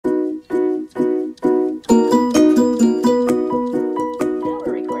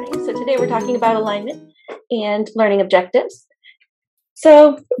talking about alignment and learning objectives.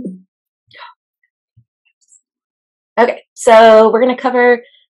 So, okay, so we're going to cover,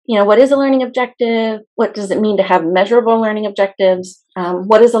 what is a learning objective? What does it mean to have measurable learning objectives?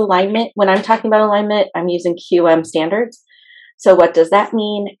 What is alignment? When I'm talking about alignment, I'm using QM standards. So what does that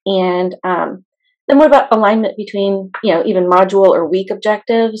mean? And then what about alignment between, even module or week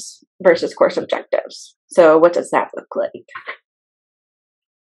objectives versus course objectives? So what does that look like?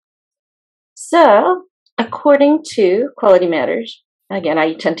 So according to Quality Matters, again,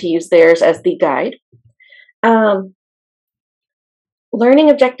 I tend to use theirs as the guide. Learning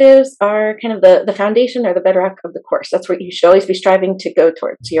objectives are kind of the foundation or the bedrock of the course. That's what you should always be striving to go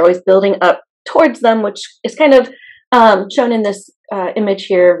towards. So you're always building up towards them, which is kind of shown in this image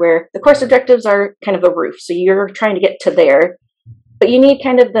here, where the course objectives are kind of the roof. So you're trying to get to there, but you need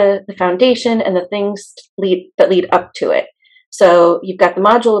kind of the foundation and the things that lead up to it. So you've got the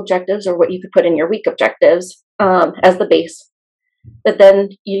module objectives, or what you could put in your week objectives, as the base. But then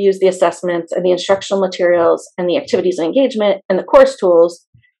you use the assessments and the instructional materials and the activities and engagement and the course tools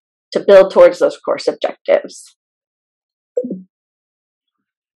to build towards those course objectives.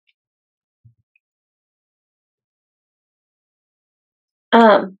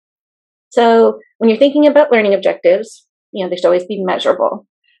 So when you're thinking about learning objectives, they should always be measurable.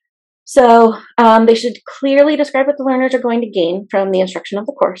 So they should clearly describe what the learners are going to gain from the instruction of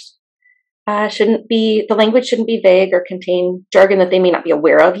the course. The language shouldn't be vague or contain jargon that they may not be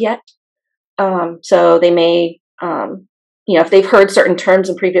aware of yet. So they may, if they've heard certain terms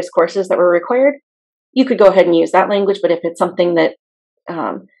in previous courses that were required, you could go ahead and use that language. But if it's something that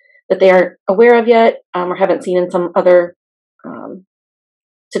they aren't aware of yet, or haven't seen in some other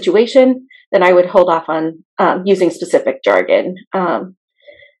situation, then I would hold off on using specific jargon.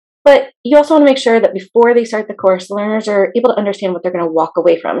 But you also want to make sure that before they start the course, the learners are able to understand what they're going to walk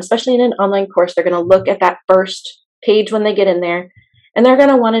away from. Especially in an online course, they're going to look at that first page when they get in there, and they're going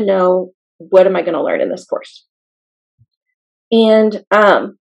to want to know, what am I going to learn in this course? And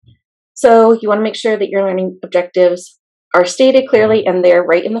so you want to make sure that your learning objectives are stated clearly and they're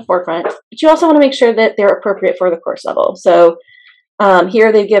right in the forefront. But you also want to make sure that they're appropriate for the course level. So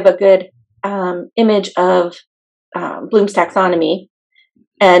here they give a good image of Bloom's taxonomy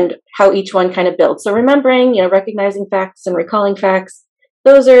and how each one kind of builds. So remembering, recognizing facts and recalling facts,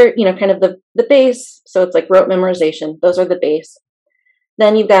 those are, kind of the base. So it's like rote memorization. Those are the base.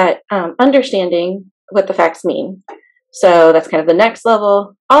 Then you've got understanding what the facts mean. So that's kind of the next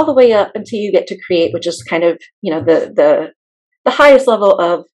level, all the way up until you get to create, which is kind of, the highest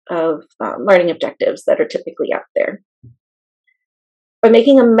level of learning objectives that are typically out there. By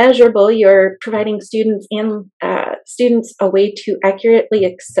making them measurable, you're providing students a way to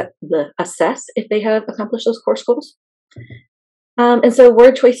accurately assess if they have accomplished those course goals. And so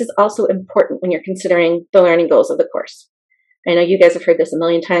word choice is also important when you're considering the learning goals of the course. I know you guys have heard this a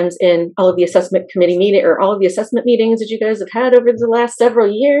million times in all of the assessment committee all of the assessment meetings that you guys have had over the last several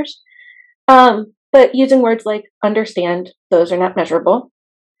years. But using words like understand, those are not measurable.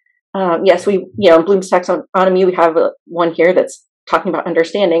 Yes, in Bloom's taxonomy, we have one here that's talking about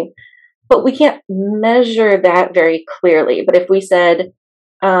understanding, but we can't measure that very clearly. But if we said,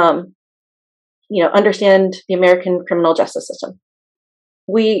 understand the American criminal justice system,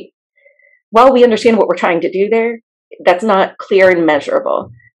 while we understand what we're trying to do there, that's not clear and measurable.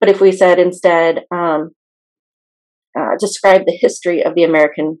 But if we said instead, describe the history of the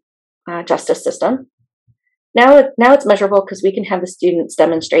American justice system, now it's measurable because we can have the students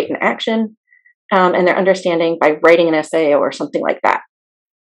demonstrate in action and their understanding by writing an essay or something like that.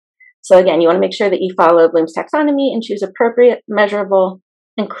 So again, you want to make sure that you follow Bloom's taxonomy and choose appropriate, measurable,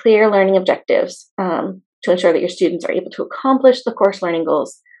 and clear learning objectives to ensure that your students are able to accomplish the course learning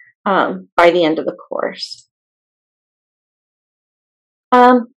goals by the end of the course.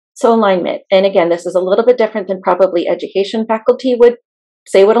 So alignment, and again, this is a little bit different than probably education faculty would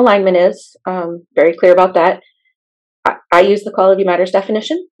say what alignment is. Very clear about that. I use the Quality Matters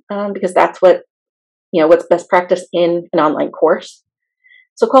definition because that's what's best practice in an online course.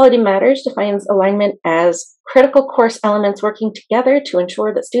 So Quality Matters defines alignment as critical course elements working together to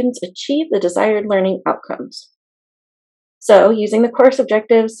ensure that students achieve the desired learning outcomes. So using the course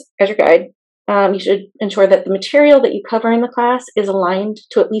objectives as your guide, you should ensure that the material that you cover in the class is aligned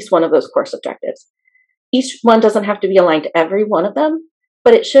to at least one of those course objectives. Each one doesn't have to be aligned to every one of them,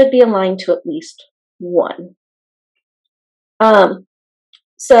 but it should be aligned to at least one.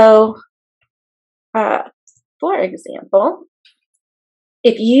 For example,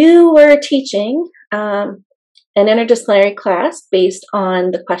 if you were teaching an interdisciplinary class based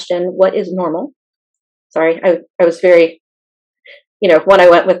on the question, what is normal? Sorry, I was very one I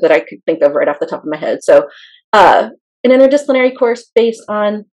went with that I could think of right off the top of my head. So an interdisciplinary course based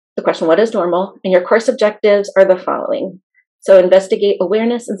on the question, what is normal? And your course objectives are the following. So investigate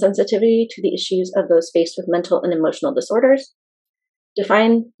awareness and sensitivity to the issues of those faced with mental and emotional disorders.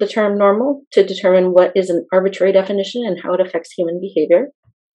 Define the term normal to determine what is an arbitrary definition and how it affects human behavior.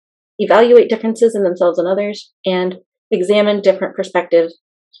 Evaluate differences in themselves and others, and examine different perspectives,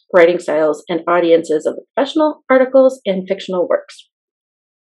 writing styles, and audiences of professional articles and fictional works.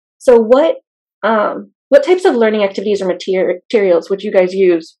 So what types of learning activities or materials would you guys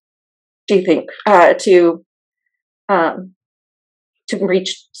use, do you think, to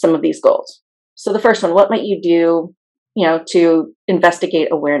reach some of these goals? So the first one, what might you do, to investigate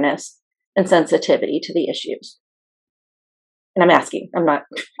awareness and sensitivity to the issues? And I'm asking, I'm not.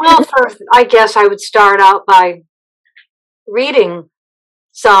 Well, first, I guess I would start out by reading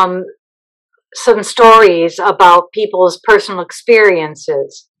some stories about people's personal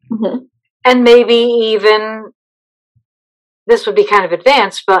experiences. Mm-hmm. And maybe even, this would be kind of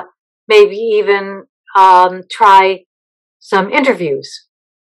advanced, but maybe even try some interviews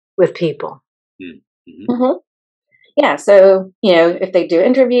with people. Mm-hmm. Mm-hmm. Yeah, so, if they do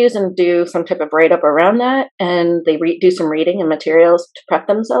interviews and do some type of write-up around that, and they do some reading and materials to prep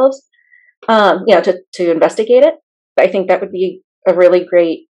themselves, to investigate it, I think that would be a really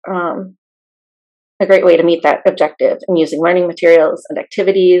great way to meet that objective, and using learning materials and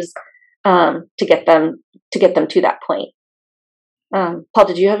activities to get them to that point. Paul,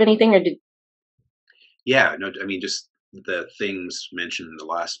 did you have anything, or did? Yeah, no, I mean, just the things mentioned in the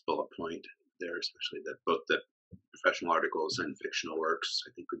last bullet point there, especially that both the professional articles and fictional works,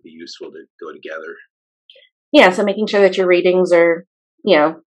 I think would be useful to go together. Yeah, so making sure that your readings are,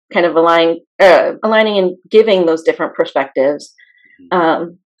 kind of aligning and giving those different perspectives.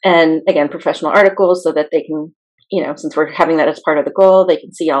 Mm-hmm. And again, professional articles so that they can, since we're having that as part of the goal, they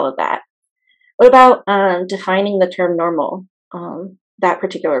can see all of that. What about defining the term normal? That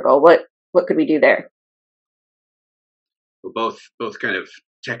particular goal, what could we do there? Well, both kind of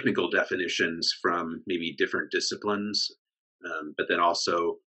technical definitions from maybe different disciplines, but then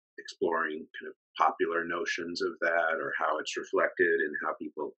also exploring kind of popular notions of that, or how it's reflected in how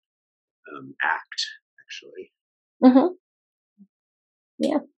people act, actually. Mm-hmm.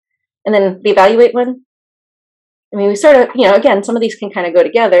 Yeah. And then the evaluate one. I mean, we sort of, again, some of these can kind of go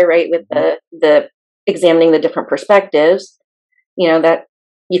together, right? With the examining the different perspectives, that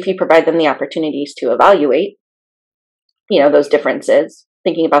if you provide them the opportunities to evaluate, those differences,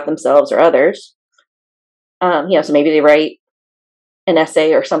 thinking about themselves or others. So maybe they write an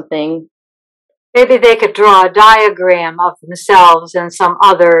essay or something. Maybe they could draw a diagram of themselves and some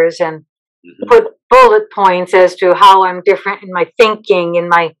others, and put bullet points as to how I'm different in my thinking, in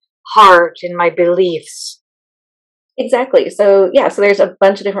my heart, in my beliefs. Exactly. So so there's a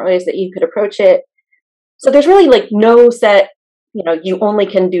bunch of different ways that you could approach it. So there's really no set, you only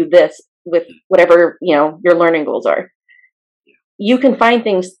can do this with whatever, your learning goals are. You can find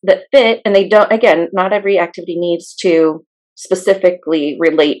things that fit, and they don't, again, not every activity needs to specifically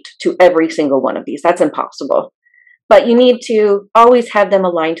relate to every single one of these. That's impossible. But you need to always have them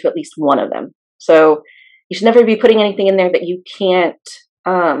aligned to at least one of them. So you should never be putting anything in there that you can't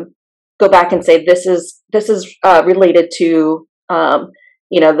go back and say, this is related to,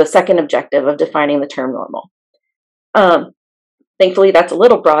 the second objective of defining the term normal. Thankfully, that's a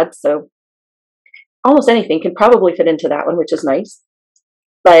little broad, so almost anything can probably fit into that one, which is nice.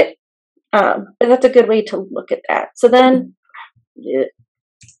 But that's a good way to look at that. So then, there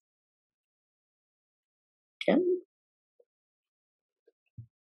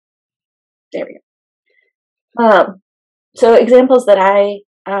we go. So examples that I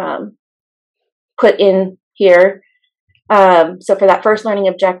put in here. So for that first learning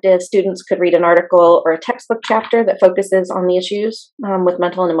objective, students could read an article or a textbook chapter that focuses on the issues with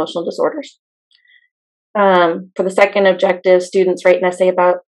mental and emotional disorders. For the second objective, students write an essay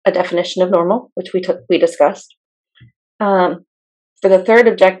about a definition of normal, which we discussed. For the third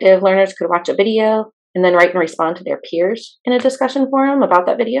objective, learners could watch a video and then write and respond to their peers in a discussion forum about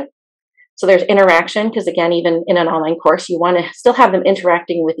that video. So there's interaction, because again, even in an online course, you want to still have them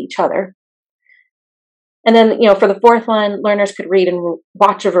interacting with each other. And then, for the fourth one, learners could read and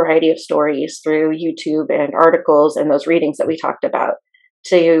watch a variety of stories through YouTube and articles and those readings that we talked about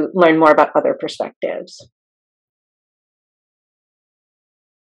to learn more about other perspectives.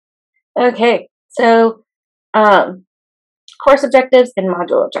 Okay, so course objectives and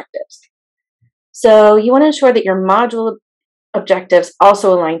module objectives. So you want to ensure that your module objectives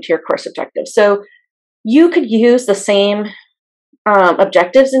also align to your course objectives. So you could use the same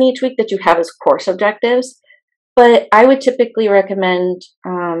objectives in each week that you have as course objectives, But I would typically recommend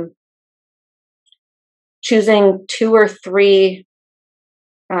choosing 2 or 3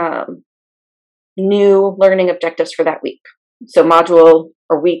 new learning objectives for that week. So module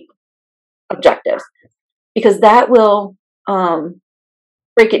or week objectives, because that will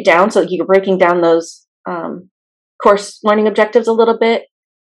break it down. So you're breaking down those course learning objectives a little bit,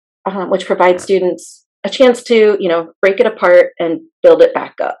 which provides students a chance to, break it apart and build it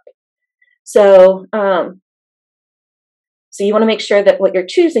back up. So, so you want to make sure that what you're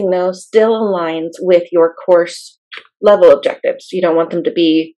choosing, though, still aligns with your course level objectives. You don't want them to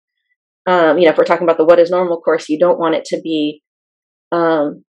be, if we're talking about the What is Normal course, you don't want it to be,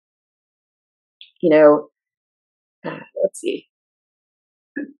 let's see,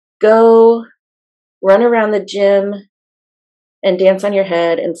 go run around the gym and dance on your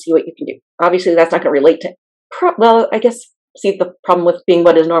head and see what you can do. Obviously, that's not going to relate to, I guess, see, the problem with being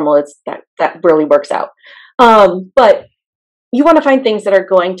What is Normal is that really works out. But you want to find things that are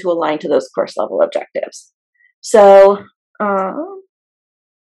going to align to those course level objectives. So,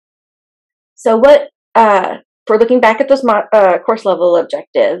 what, for looking back at those course level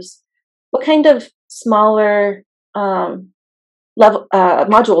objectives, what kind of smaller module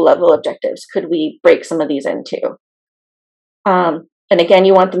level objectives could we break some of these into? And again,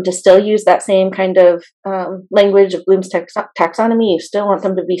 you want them to still use that same kind of language of Bloom's taxonomy. You still want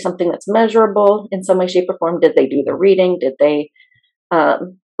them to be something that's measurable in some way, shape, or form. Did they do the reading? Did they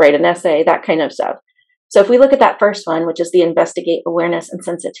write an essay? That kind of stuff. So if we look at that first one, which is the investigate awareness and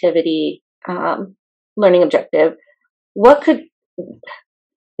sensitivity learning objective,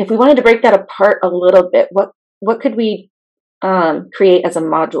 if we wanted to break that apart a little bit, what could we create as a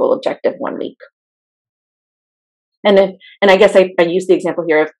module objective one week? And I guess I use the example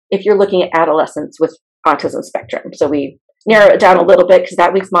here of if you're looking at adolescents with autism spectrum. So we narrow it down a little bit because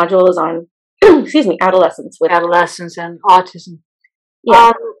that week's module is on, adolescents and autism.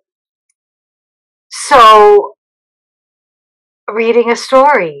 Yeah. So reading a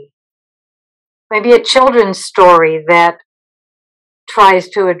story, maybe a children's story that tries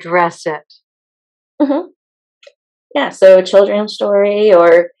to address it. Mm-hmm. Yeah. So a children's story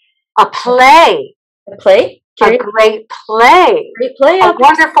or a play. A play. A great play. Great play. A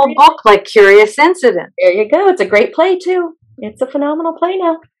wonderful book like Curious Incident. There you go. It's a great play too. It's a phenomenal play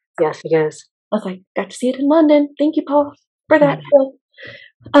now. Yes, it is. I was like, got to see it in London. Thank you, Paul, for that.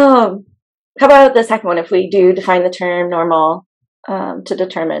 How about the second one? If we do define the term normal to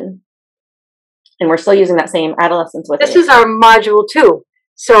determine, and we're still using that same adolescence with this is our module 2.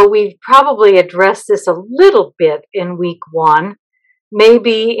 So we've probably addressed this a little bit in week 1.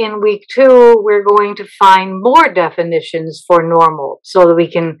 Maybe in week 2, we're going to find more definitions for normal so that we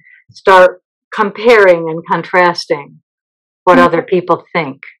can start comparing and contrasting what other people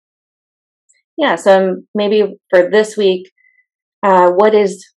think. Yeah, so maybe for this week, what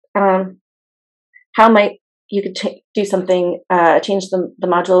is, how might you could do something, change the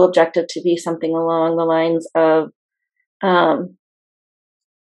module objective to be something along the lines of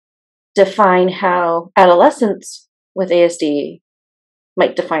define how adolescents with ASD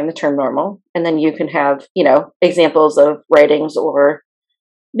might define the term normal, and then you can have, examples of writings or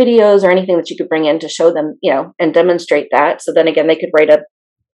videos or anything that you could bring in to show them, and demonstrate that. So then again, they could write a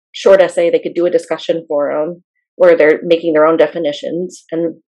short essay, they could do a discussion forum where they're making their own definitions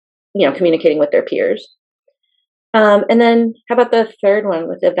and, communicating with their peers. And then how about the third one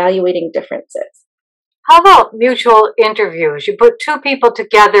with evaluating differences? How about mutual interviews? You put 2 people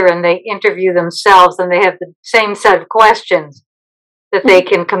together and they interview themselves and they have the same set of questions that they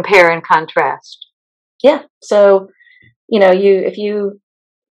can compare and contrast. Yeah. So, if you're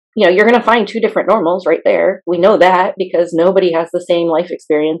going to find 2 different normals right there. We know that because nobody has the same life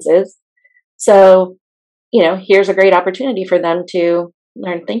experiences. So, here's a great opportunity for them to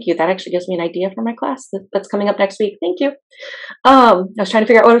learn. Thank you. That actually gives me an idea for my class that's coming up next week. Thank you. I was trying to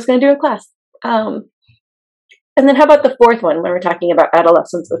figure out what I was going to do in class. And then how about the fourth one when we're talking about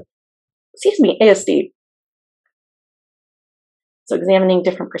adolescents with, ASD? So examining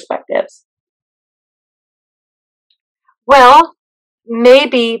different perspectives. Well,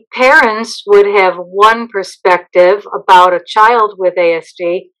 maybe parents would have one perspective about a child with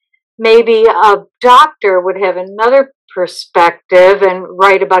ASD. Maybe a doctor would have another perspective and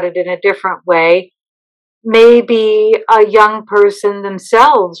write about it in a different way. Maybe a young person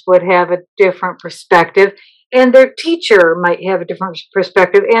themselves would have a different perspective, and their teacher might have a different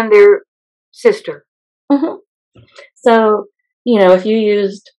perspective, and their sister. Mm-hmm. So, if you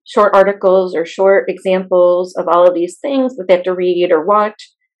used short articles or short examples of all of these things that they have to read or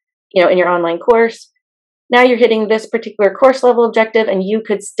watch, in your online course, now you're hitting this particular course level objective, and you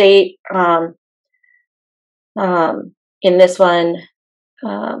could state In this one,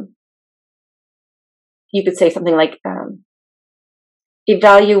 you could say something like,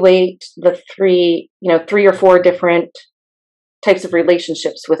 evaluate the three or four different types of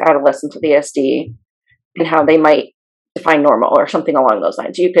relationships with adolescents with ASD and how they might define normal or something along those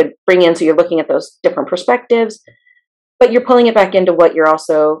lines. You could bring in, so you're looking at those different perspectives, but you're pulling it back into what you're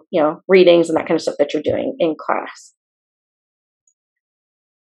also, readings and that kind of stuff that you're doing in class.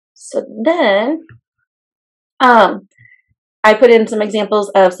 So then I put in some examples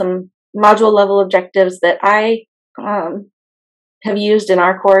of some module level objectives that I have used in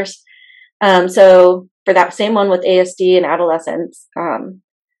our course. So for that same one with ASD and adolescents,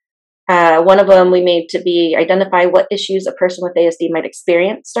 one of them we made to be identify what issues a person with ASD might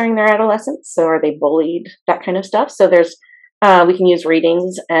experience during their adolescence. So are they bullied, that kind of stuff. So there's, we can use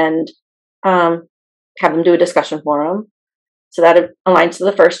readings and have them do a discussion forum. So that aligns to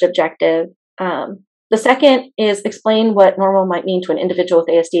the first objective. The second is explain what normal might mean to an individual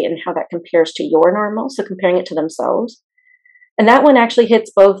with ASD and how that compares to your normal. So comparing it to themselves. And that one actually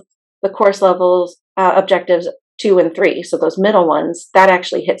hits both the course levels objectives 2 and 3. So those middle ones, that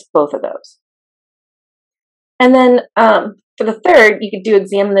actually hits both of those. And then for the third, you could do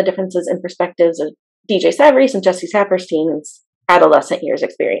examine the differences in perspectives of DJ Savarese and Jesse Saperstein's adolescent years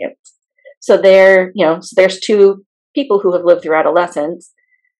experience. So there, so there's two people who have lived through adolescence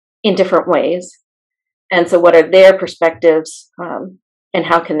in different ways. And so what are their perspectives and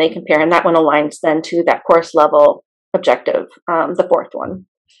how can they compare? And that one aligns then to that course level objective, the fourth one.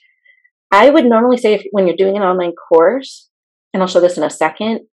 I would normally say when you're doing an online course, and I'll show this in a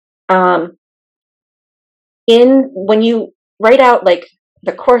second, when you write out like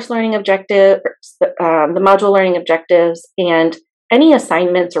the course learning objective, the module learning objectives, and any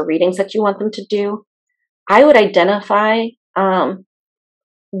assignments or readings that you want them to do, I would identify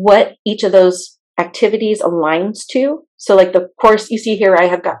what each of those activities aligns to. So like the course you see here,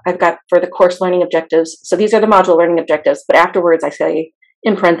 I've got for the course learning objectives. So these are the module learning objectives, but afterwards I say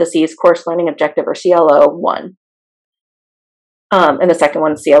in parentheses, course learning objective or CLO 1. And the second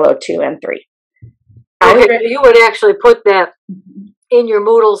one, CLO 2 and 3. You would actually put that in your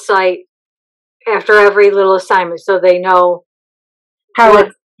Moodle site after every little assignment so they know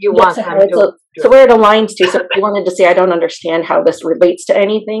how you want them to do. So where it aligns to, so if you wanted to say, I don't understand how this relates to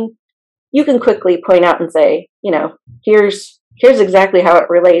anything, you can quickly point out and say, here's exactly how it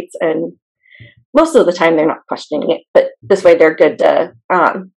relates. And most of the time they're not questioning it, but this way they're good to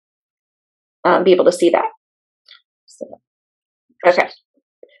be able to see that. So, okay.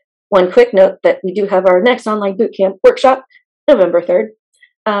 One quick note that we do have our next online bootcamp workshop, November 3rd.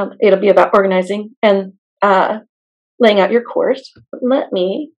 It'll be about organizing and laying out your course. Let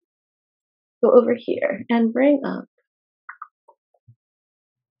me go over here and bring up.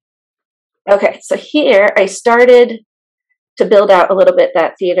 Okay, so here I started to build out a little bit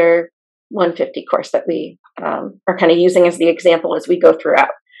that Theater 150 course that we are kind of using as the example as we go throughout.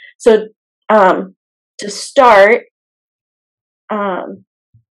 So to start,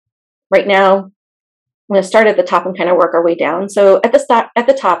 right now, I'm going to start at the top and kind of work our way down. So at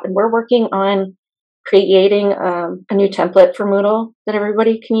the top, and we're working on creating a new template for Moodle that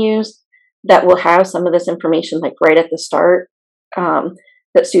everybody can use that will have some of this information like right at the start,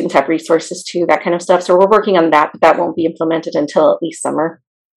 that students have resources to, that kind of stuff. So we're working on that, but that won't be implemented until at least summer.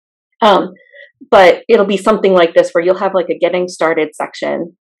 But it'll be something like this where you'll have like a getting started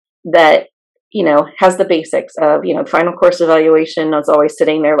section that, has the basics of, final course evaluation is always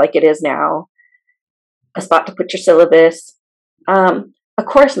sitting there like it is now, a spot to put your syllabus, a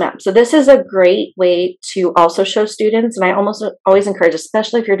course map. So this is a great way to also show students, and I almost always encourage,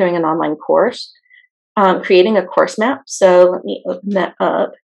 especially if you're doing an online course, creating a course map. So let me open that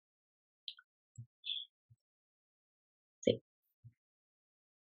up.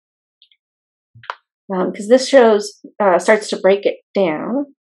 Because this starts to break it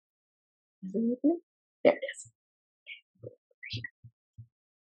down. There it is.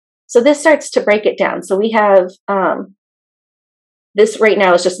 So this starts to break it down. So we have, this right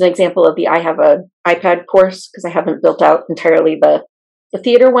now is just an example of I have an iPad course because I haven't built out entirely the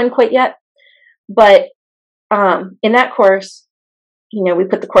theater one quite yet. But in that course, we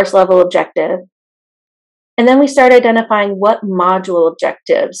put the course level objective, and then we start identifying what module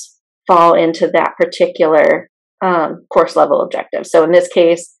objectives fall into that particular course level objective. So in this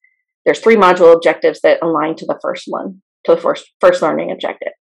case, there's 3 module objectives that align to the first one, to the first learning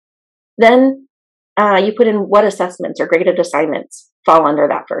objective. Then you put in what assessments or graded assignments fall under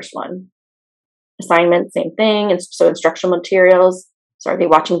that first one. Assignments, same thing. And so instructional materials, so are they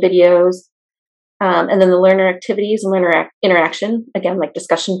watching videos? And then the learner activities and learner interaction, again, like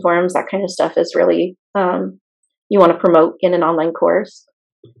discussion forums, that kind of stuff is really you want to promote in an online course.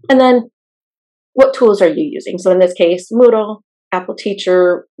 And then what tools are you using? So in this case, Moodle, Apple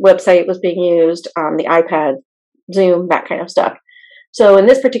Teacher website was being used, the iPad, Zoom, that kind of stuff. So in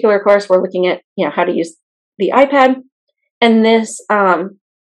this particular course, we're looking at, how to use the iPad. And this,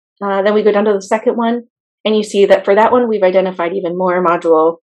 then we go down to the second one, and you see that for that one, we've identified even more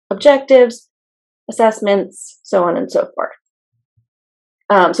module objectives, assessments, so on and so forth.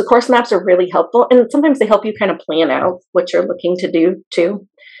 So course maps are really helpful, and sometimes they help you kind of plan out what you're looking to do too.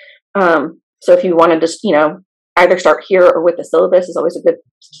 So if you want to just, either start here or with the syllabus is always a good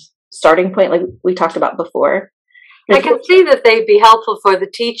starting point, like we talked about before. I can see that they'd be helpful for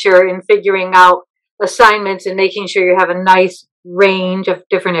the teacher in figuring out assignments and making sure you have a nice range of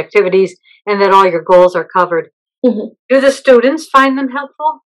different activities and that all your goals are covered. Mm-hmm. Do the students find them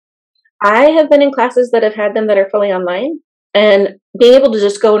helpful? I have been in classes that have had them that are fully online, and being able to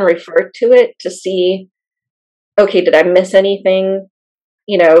just go and refer to it to see, okay, did I miss anything?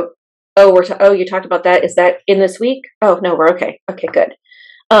 You talked about that. Is that in this week? Oh, no, we're okay. Okay, good.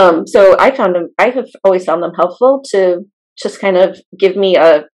 So I have always found them helpful to just kind of give me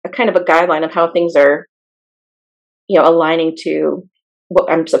a kind of a guideline of how things are, aligning to what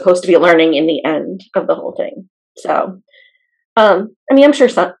I'm supposed to be learning in the end of the whole thing. So, I'm sure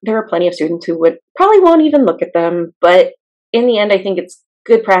there are plenty of students who probably won't even look at them, but in the end, I think it's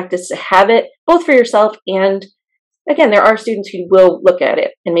good practice to have it both for yourself, and again, there are students who will look at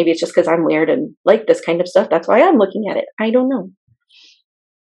it, and maybe it's just because I'm weird and like this kind of stuff. That's why I'm looking at it. I don't know.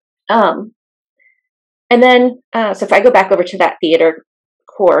 And then, so if I go back over to that theater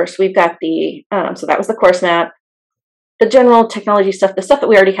course, we've got so that was the course map, the general technology stuff, the stuff that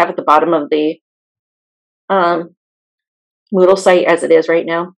we already have at the bottom of the Moodle site as it is right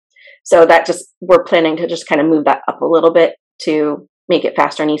now. So we're planning to just kind of move that up a little bit to make it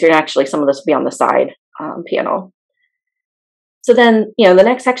faster and easier. And actually, some of this will be on the side panel. So then, the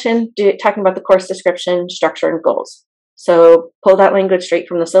next section, talking about the course description, structure, and goals. So pull that language straight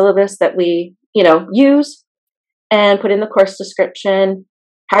from the syllabus that we, use, and put in the course description,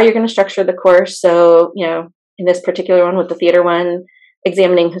 how you're going to structure the course. So, in this particular one with the theater one,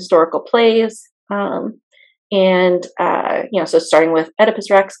 examining historical plays, so starting with Oedipus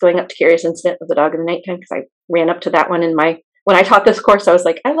Rex, going up to Curious Incident of the Dog in the Nighttime, because I ran up to that one when I taught this course, I was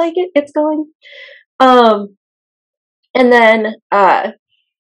like, I like it, it's going. And then,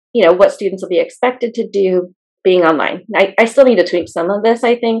 what students will be expected to do being online. I still need to tweak some of this,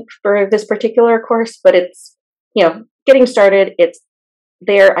 I think, for this particular course, but it's, getting started, it's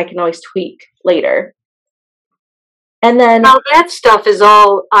there. I can always tweak later. And then now that stuff is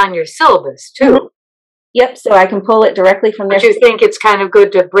all on your syllabus too. Mm-hmm. Yep. So I can pull it directly from there. Do you think it's kind of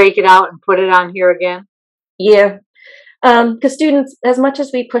good to break it out and put it on here again? Yeah. Because students, as much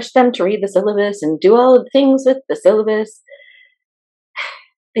as we push them to read the syllabus and do all of the things with the syllabus,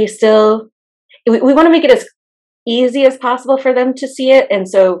 we want to make it as easy as possible for them to see it. And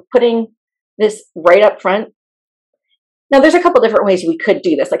so putting this right up front. Now, there's a couple different ways we could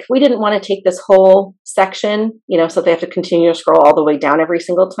do this. Like if we didn't want to take this whole section, so they have to continue to scroll all the way down every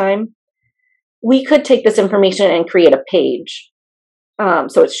single time, we could take this information and create a page.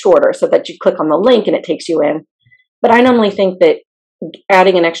 So it's shorter so that you click on the link and it takes you in. But I normally think that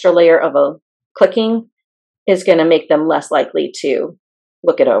adding an extra layer of clicking is going to make them less likely to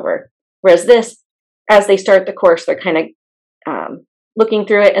look it over. Whereas this, as they start the course, they're kind of looking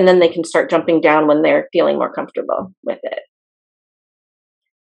through it, and then they can start jumping down when they're feeling more comfortable with it.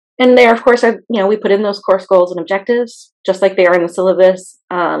 And there, of course, we put in those course goals and objectives, just like they are in the syllabus.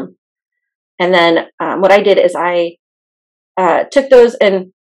 And then what I did is I took those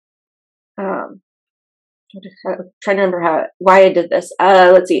and I'm trying to remember why I did this.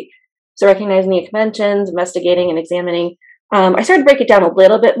 Let's see. So recognizing the conventions, investigating and examining. I started to break it down a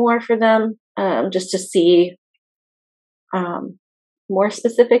little bit more for them, just to see more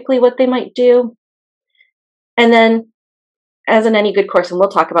specifically what they might do. And then, as in any good course, and we'll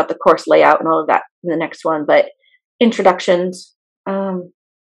talk about the course layout and all of that in the next one, but introductions,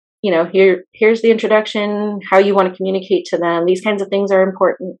 here's the introduction, how you want to communicate to them. These kinds of things are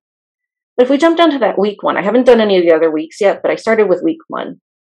important. But if we jump down to that week one, I haven't done any of the other weeks yet, but I started with week one.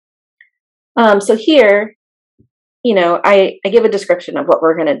 So here, I give a description of what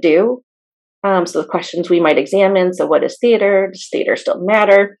we're going to do. So the questions we might examine. So what is theater? Does theater still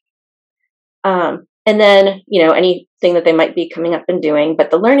matter? And then, anything that they might be coming up and doing.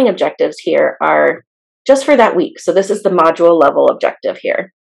 But the learning objectives here are just for that week. So this is the module level objective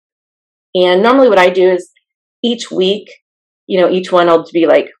here. And normally what I do is each week, each one will be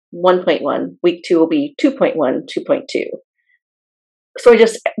like 1.1. Week 2 will be 2.1, 2.2. So I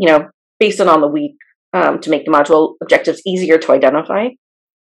just, based on the week, to make the module objectives easier to identify.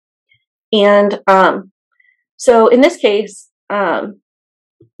 And so in this case,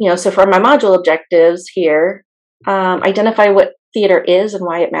 so for my module objectives here, identify what theater is and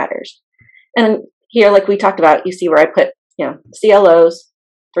why it matters. And here, like we talked about, you see where I put, CLOs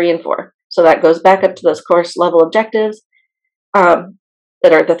 3 and 4. So that goes back up to those course level objectives that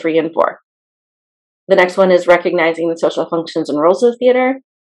are the 3 and 4. The next one is recognizing the social functions and roles of theater.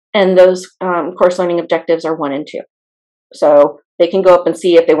 And those course learning objectives are 1 and 2. So they can go up and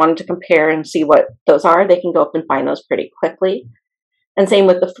see if they wanted to compare and see what those are. They can go up and find those pretty quickly. And same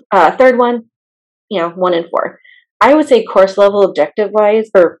with the third one, 1 and 4. I would say course level objective wise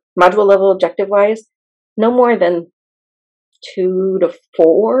or module level objective wise, no more than 2 to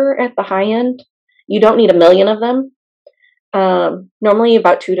 4 at the high end. You don't need a million of them. Normally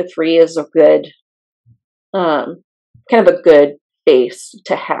about 2 to 3 is a good, kind of a good base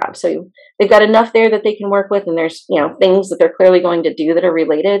to have. So they've got enough there that they can work with, and there's, things that they're clearly going to do that are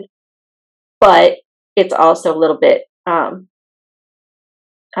related, but it's also a little bit,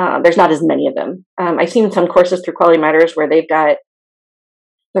 there's not as many of them. I've seen some courses through Quality Matters where they've got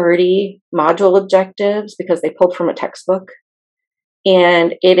 30 module objectives because they pulled from a textbook.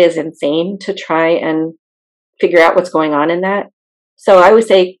 And it is insane to try and figure out what's going on in that. So I would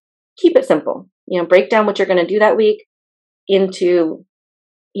say keep it simple. Break down what you're going to do that week into,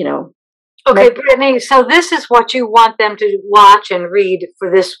 Okay, Brittany, so this is what you want them to watch and read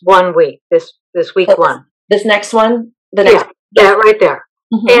for this 1 week, this week one. This next one? The next yeah, right there.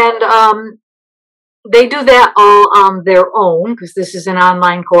 Mm-hmm. And they do that all on their own because this is an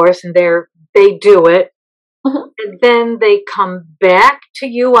online course and they do it. Mm-hmm. And then they come back to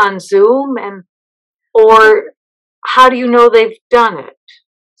you on Zoom or how do you know they've done it?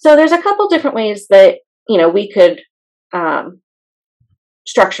 So there's a couple different ways that, we could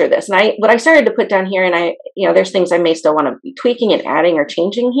structure this. And what I started to put down here, and there's things I may still want to be tweaking and adding or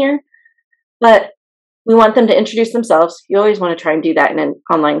changing here, but we want them to introduce themselves. You always want to try and do that in an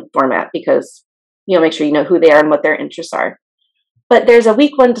online format because make sure you know who they are and what their interests are. But there's a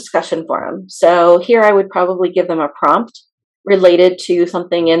week 1 discussion forum. So here I would probably give them a prompt related to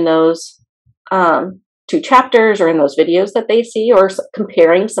something in those 2 chapters or in those videos that they see, or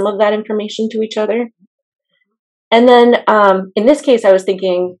comparing some of that information to each other. And then in this case, I was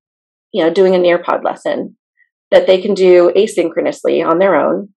thinking, doing a Nearpod lesson that they can do asynchronously on their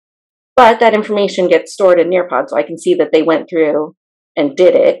own, but that information gets stored in Nearpod so I can see that they went through and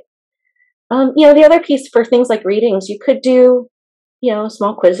did it. The other piece for things like readings, you could do,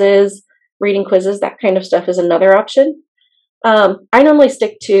 small quizzes, reading quizzes, that kind of stuff is another option. I normally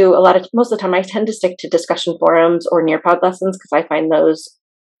stick to most of the time, I tend to stick to discussion forums or Nearpod lessons because I find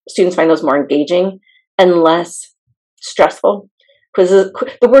students find those more engaging and less stressful. Quizzes,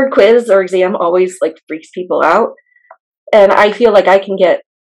 the word quiz or exam always freaks people out. And I feel like I can get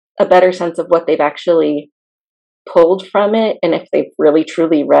a better sense of what they've actually pulled from it and if they've really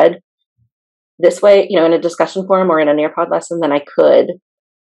truly read this way, in a discussion forum or in a Nearpod lesson, than I could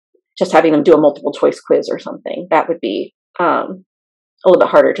just having them do a multiple choice quiz or something. That would be a little bit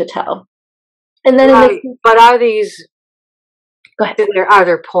harder to tell. And then, right. But are these? Go ahead. Are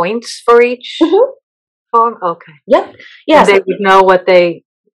there points for each form? Okay. Yep. Yeah. And they would know what the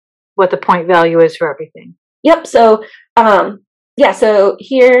point value is for everything. Yep. So, So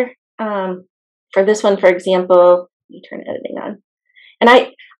here, for this one, for example, let me turn editing on, and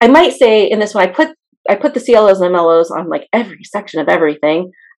I might say in this one, I put the CLOs and MLOs on every section of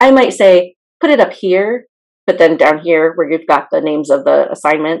everything. I might say, put it up here, but then down here where you've got the names of the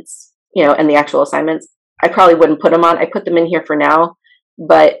assignments, and the actual assignments, I probably wouldn't put them on. I put them in here for now,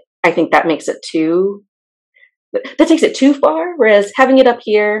 but I think that takes it too far. Whereas having it up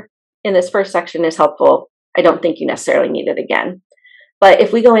here in this first section is helpful. I don't think you necessarily need it again. But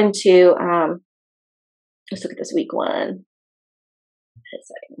if we go into, let's look at this week 1.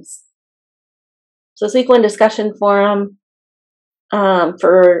 Settings. So this week 1 discussion forum, I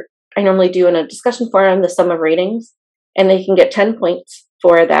normally do in a discussion forum the sum of ratings, and they can get 10 points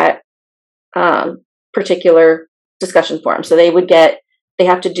for that particular discussion forum. So they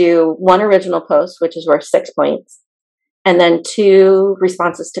have to do 1 original post, which is worth 6 points, and then 2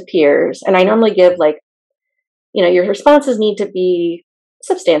 responses to peers. And I normally give your responses need to be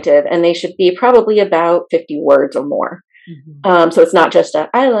substantive, and they should be probably about 50 words or more. Mm-hmm. So it's not just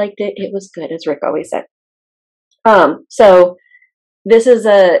I liked it, it was good, as Rick always said. So this is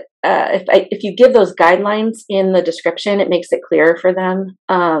if you give those guidelines in the description, it makes it clearer for them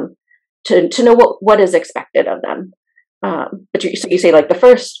to know what is expected of them. But you say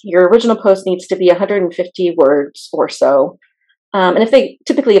your original post needs to be 150 words or so. And if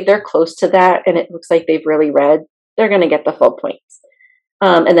they're close to that and it looks like they've really read, they're going to get the full points.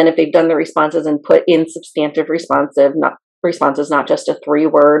 And then if they've done the responses and put in substantive responses, not just a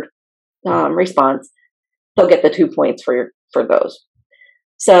 3-word response, they'll get the 2 points for those.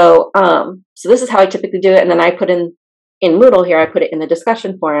 So this is how I typically do it. And then I put in Moodle here, I put it in the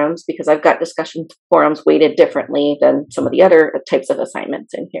discussion forums because I've got discussion forums weighted differently than some of the other types of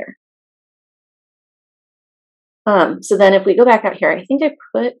assignments in here. So then if we go back out here, I think did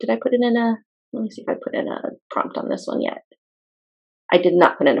I put it in let me see if I put in a prompt on this one yet. I did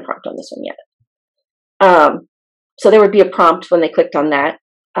not put in a prompt on this one yet. So there would be a prompt when they clicked on that,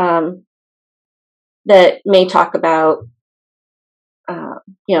 that may talk about,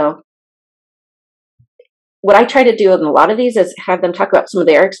 what I try to do in a lot of these is have them talk about some of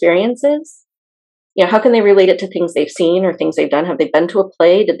their experiences. How can they relate it to things they've seen or things they've done? Have they been to a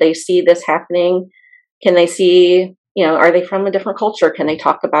play? Did they see this happening? Can they see, are they from a different culture? Can they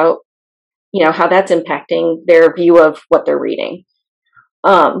talk about, how that's impacting their view of what they're reading?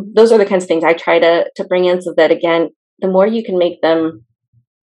 Those are the kinds of things I try to bring in so that, again, the more you can make them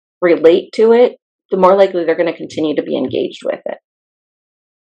relate to it, the more likely they're going to continue to be engaged with it.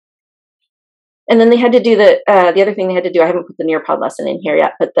 And then they had to do the other thing they had to do, I haven't put the Nearpod lesson in here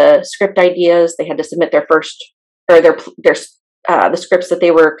yet, but the script ideas, they had to submit their first, or the scripts that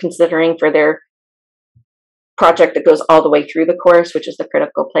they were considering for their project that goes all the way through the course, which is the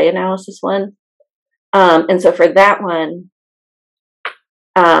critical play analysis one. And so for that one,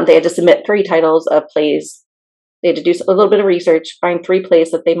 they had to submit 3 titles of plays. They had to do a little bit of research, find 3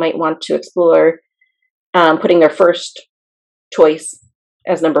 plays that they might want to explore, putting their first choice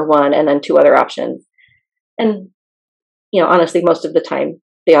as number 1 and then 2 other options. And, honestly, most of the time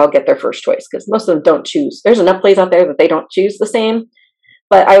they all get their first choice because most of them don't choose. There's enough plays out there that they don't choose the same.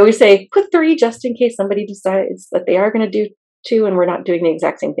 But I always say put 3 just in case somebody decides that they are going to do 2 and we're not doing the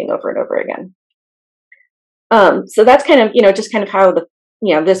exact same thing over and over again. So that's kind of, just kind of how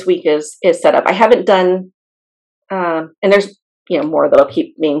this week is set up. I haven't done, and there's, more that'll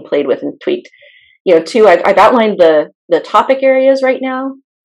keep being played with and tweaked. 2, I've outlined the topic areas right now,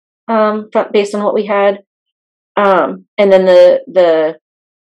 based on what we had. And then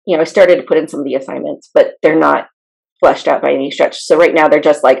I started to put in some of the assignments, but they're not fleshed out by any stretch. So right now they're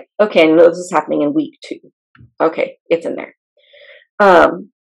just like, okay, no, this is happening in week 2. Okay, it's in there.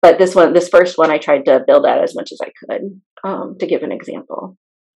 But this first one, I tried to build out as much as I could, to give an example.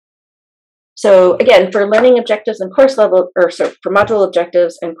 So again, for learning objectives and course level, for module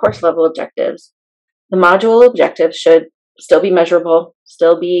objectives and course level objectives, the module objectives should still be measurable,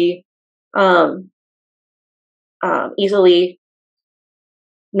 still be easily,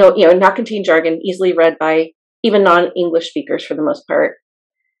 not contain jargon, easily read by even non-English speakers for the most part,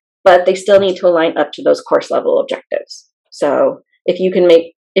 but they still need to align up to those course level objectives. So if you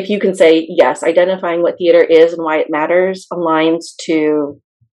can say, yes, identifying what theater is and why it matters aligns to,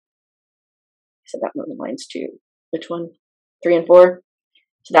 so that one aligns to, which one? 3 and 4?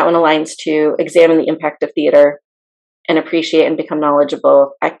 So that one aligns to examine the impact of theater and appreciate and become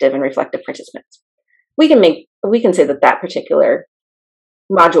knowledgeable, active, and reflective participants. We can say that particular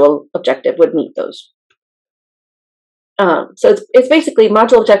module objective would meet those. So it's basically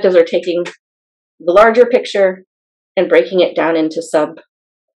module objectives are taking the larger picture and breaking it down into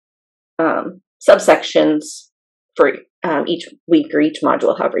subsections for each week or each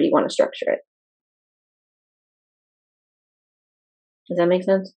module, however you want to structure it. Does that make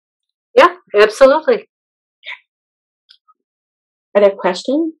sense? Yeah, absolutely. Are there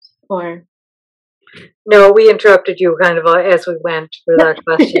questions or? No, we interrupted you kind of as we went with our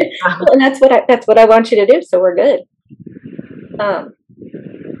questions. And that's what I want you to do. So we're good.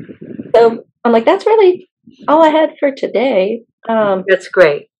 So I'm like, that's really all I had for today. That's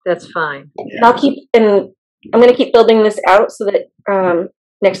great. That's fine. And I'm going to keep building this out so that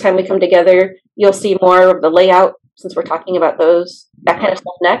next time we come together, you'll see more of the layout since we're talking about that kind of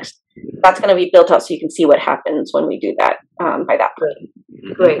stuff next. That's going to be built out so you can see what happens when we do that by that point.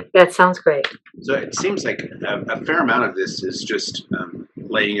 Great. That sounds great. So it seems like a fair amount of this is just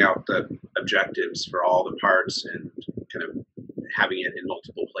laying out the objectives for all the parts and kind of having it in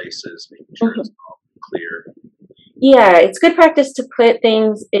multiple places, making sure it's all clear. Yeah, it's good practice to put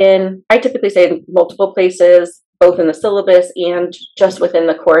things in, I typically say in multiple places, both in the syllabus and just within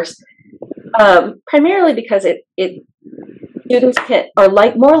the course, primarily because students are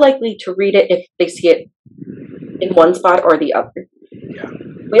more likely to read it if they see it in one spot or the other. Yeah.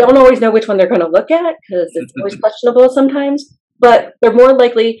 We don't always know which one they're going to look at because it's always questionable sometimes, but they're more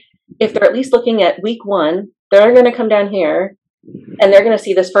likely, if they're at least looking at week 1, they're going to come down here and they're going to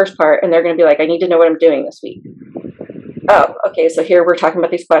see this first part and they're going to be like, I need to know what I'm doing this week. oh, okay, so here we're talking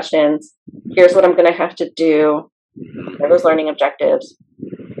about these questions. Here's what I'm going to have to do. Here are those learning objectives.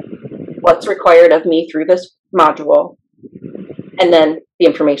 What's required of me through this module, and then the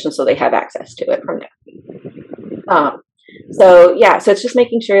information so they have access to it from there. So yeah, so it's just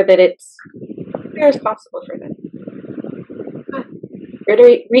making sure that it's as fair as possible for them.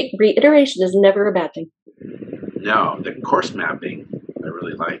 Reiteration is never a bad thing. No, the course mapping, I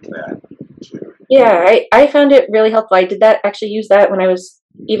really like that too. Yeah, I found it really helpful. I did actually use that when I was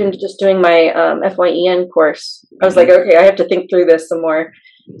even just doing my FYEN course. I was like, okay, I have to think through this some more,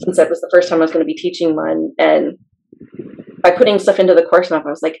 since that was the first time I was going to be teaching one. And by putting stuff into the course map, I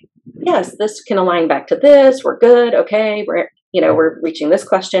was like, yes, this can align back to this. We're good. Okay, we're reaching this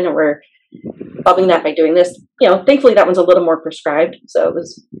question, and we're solving that by doing this. Thankfully that one's a little more prescribed. So it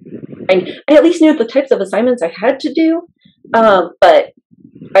was, I at least knew the types of assignments I had to do, but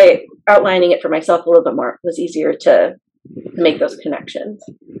outlining it for myself a little bit more was easier to make those connections.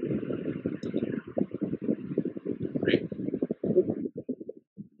 Great.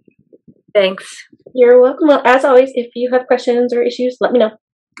 Thanks. You're welcome. Well, as always, if you have questions or issues, let me know.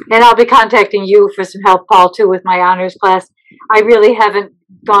 And I'll be contacting you for some help, Paul, too, with my honors class. I really haven't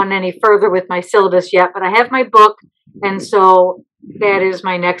gone any further with my syllabus yet, but I have my book, and so that is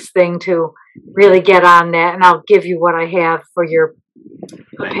my next thing to really get on that, and I'll give you what I have for your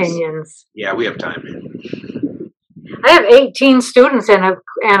opinions. Yeah, we have time. I have 18 students and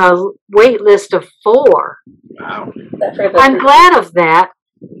a wait list of 4. Wow. I'm glad of that,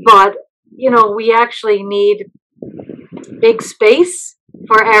 but we actually need big space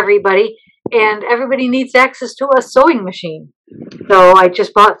for everybody, and everybody needs access to a sewing machine. So I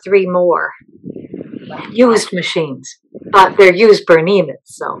just bought 3 more used machines, but they're used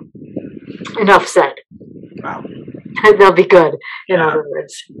behemoths, so enough said. Wow. They'll be good, in other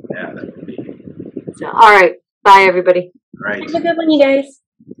words. Yeah, that would be. So, all right. Bye, everybody. Right. Have a good one, you guys.